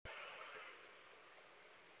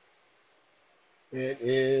It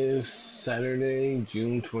is Saturday,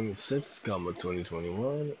 June 26th,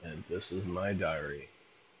 2021, and this is my diary.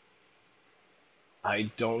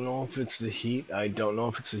 I don't know if it's the heat, I don't know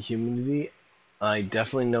if it's the humidity. I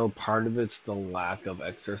definitely know part of it's the lack of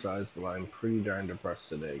exercise, but I'm pretty darn depressed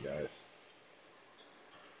today, guys.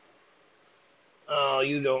 Oh,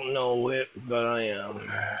 you don't know it, but I am.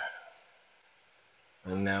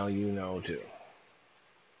 And now you know too.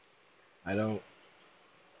 I don't.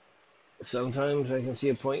 Sometimes I can see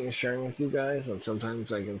a point in sharing with you guys, and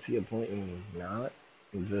sometimes I can see a point in not.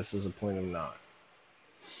 This is a point of not.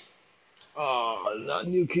 Oh,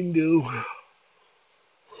 nothing you can do.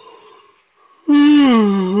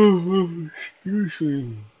 Excuse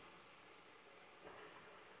me.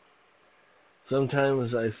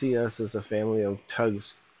 Sometimes I see us as a family of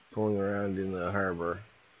tugs pulling around in the harbor.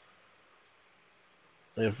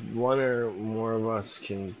 If one or more of us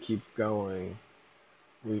can keep going,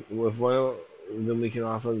 if one, then we can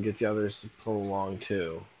often get the others to pull along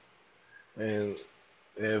too. And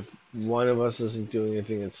if one of us isn't doing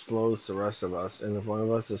anything, it slows the rest of us. And if one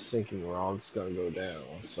of us is sinking, we're all just going to go down.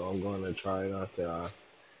 So I'm going to try not to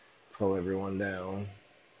pull everyone down.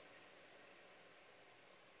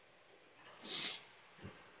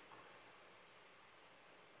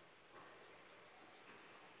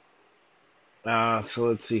 So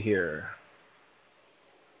let's see here.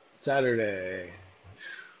 Saturday.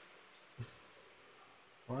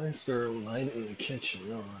 Why is there a light in the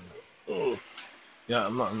kitchen on? Oh, yeah,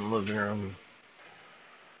 I'm not in the living room.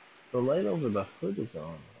 The light over the hood is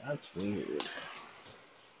on. That's weird.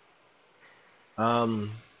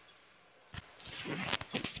 Um,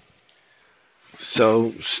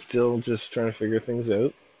 so still just trying to figure things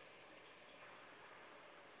out.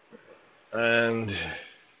 And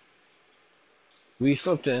we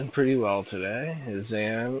slept in pretty well today.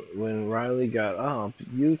 Zan, when Riley got up,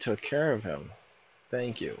 you took care of him.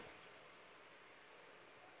 Thank you.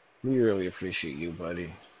 We really appreciate you,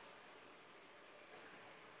 buddy.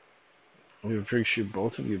 We appreciate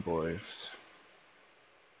both of you boys.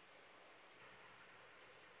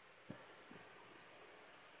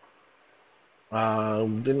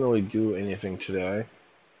 Didn't really do anything today.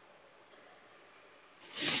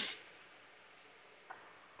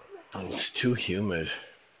 It's too humid.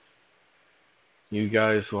 You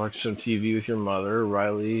guys watch some TV with your mother.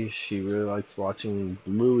 Riley, she really likes watching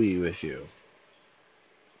Bluey with you.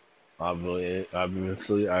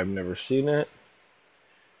 Obviously, I've never seen it,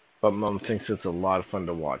 but Mom thinks it's a lot of fun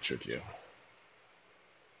to watch with you.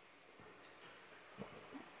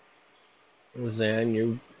 Zan,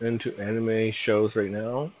 you into anime shows right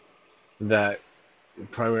now that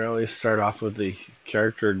primarily start off with the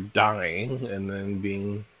character dying and then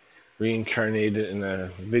being reincarnated in a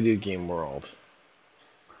video game world.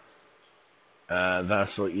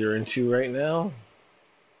 That's what you're into right now?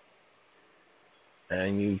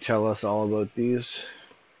 And you tell us all about these?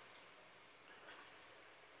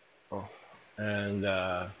 Oh, and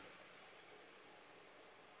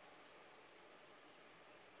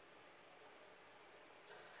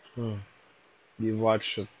hmm, you've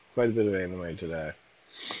watched quite a bit of anime today.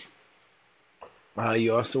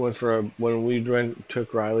 You also went for when we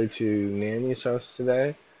took Riley to Nanny's house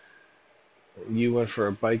today. You went for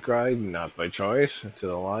a bike ride, not by choice, to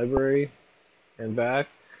the library and back.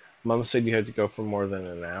 Mom said you had to go for more than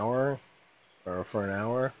an hour, or for an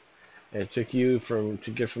hour. And it took you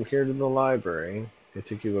to get from here to the library. It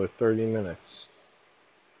took you about 30 minutes.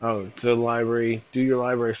 Oh, to the library, do your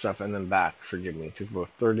library stuff, and then back. Forgive me. It took about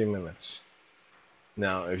 30 minutes.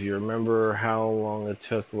 Now, if you remember how long it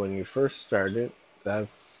took when you first started,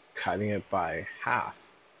 that's cutting it by half.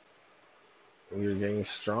 You're getting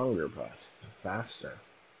stronger, but faster.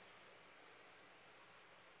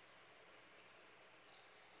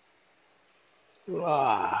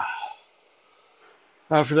 Ah.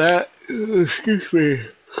 After that, excuse me.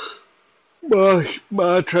 Well,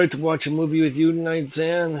 I tried to watch a movie with you tonight,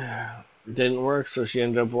 Zan. Didn't work, so she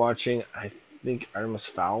ended up watching, I think, Artemis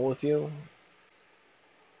Fowl with you.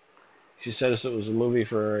 She said it was a movie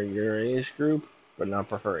for your age group, but not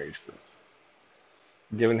for her age group.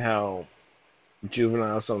 Given how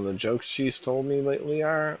juvenile some of the jokes she's told me lately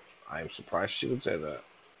are, I'm surprised she would say that.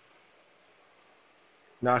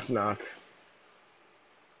 Knock knock.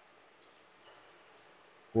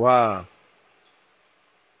 Wow.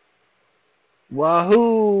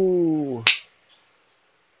 Wahoo!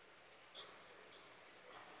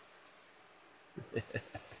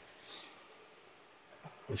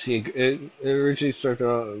 See, it originally started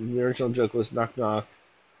out, the original joke was knock knock,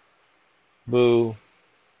 boo,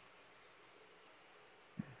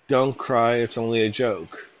 don't cry, it's only a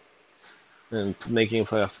joke. and making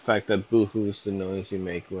fun of the fact that boohoo is the noise you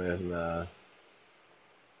make when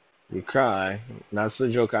you cry. That's the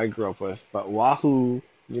joke I grew up with. But wahoo,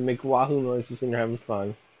 you make wahoo noises when you're having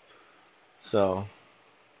fun. So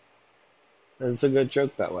it's a good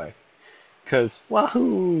joke that way. Because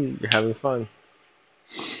wahoo, you're having fun.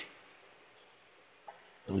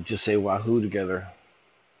 We just say wahoo together.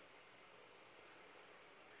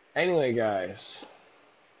 Anyway, guys,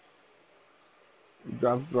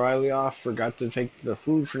 dropped Riley off. Forgot to take the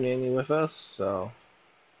food for Nanny with us, so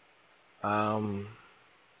um,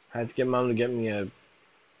 had to get Mom to get me a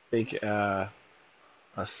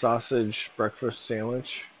sausage breakfast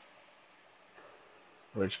sandwich,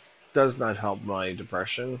 which does not help my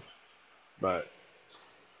depression, but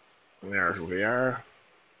there we are.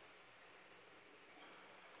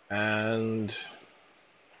 And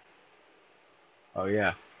oh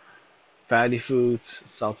yeah, fatty foods,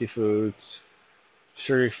 salty foods,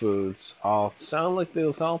 sugary foods all sound like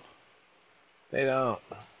they'll help. They don't.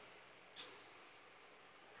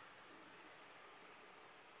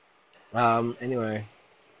 Anyway,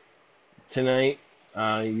 tonight,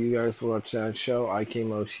 you guys watch that show. I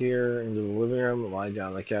came out here into the living room, lied down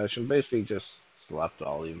on the couch, and basically just slept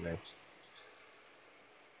all evening.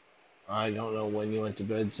 I don't know when you went to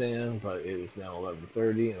bed, Sam, but it is now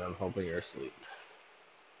 11:30, and I'm hoping you're asleep.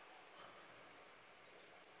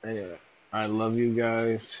 Anyway, I love you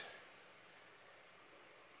guys.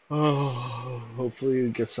 Oh, hopefully you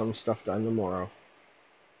get some stuff done tomorrow.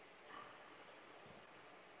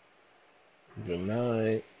 Good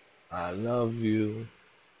night. I love you.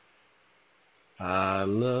 I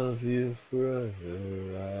love you forever.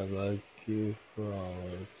 I like you for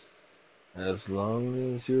always. As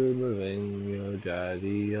long as you're living, your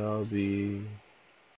daddy I'll be.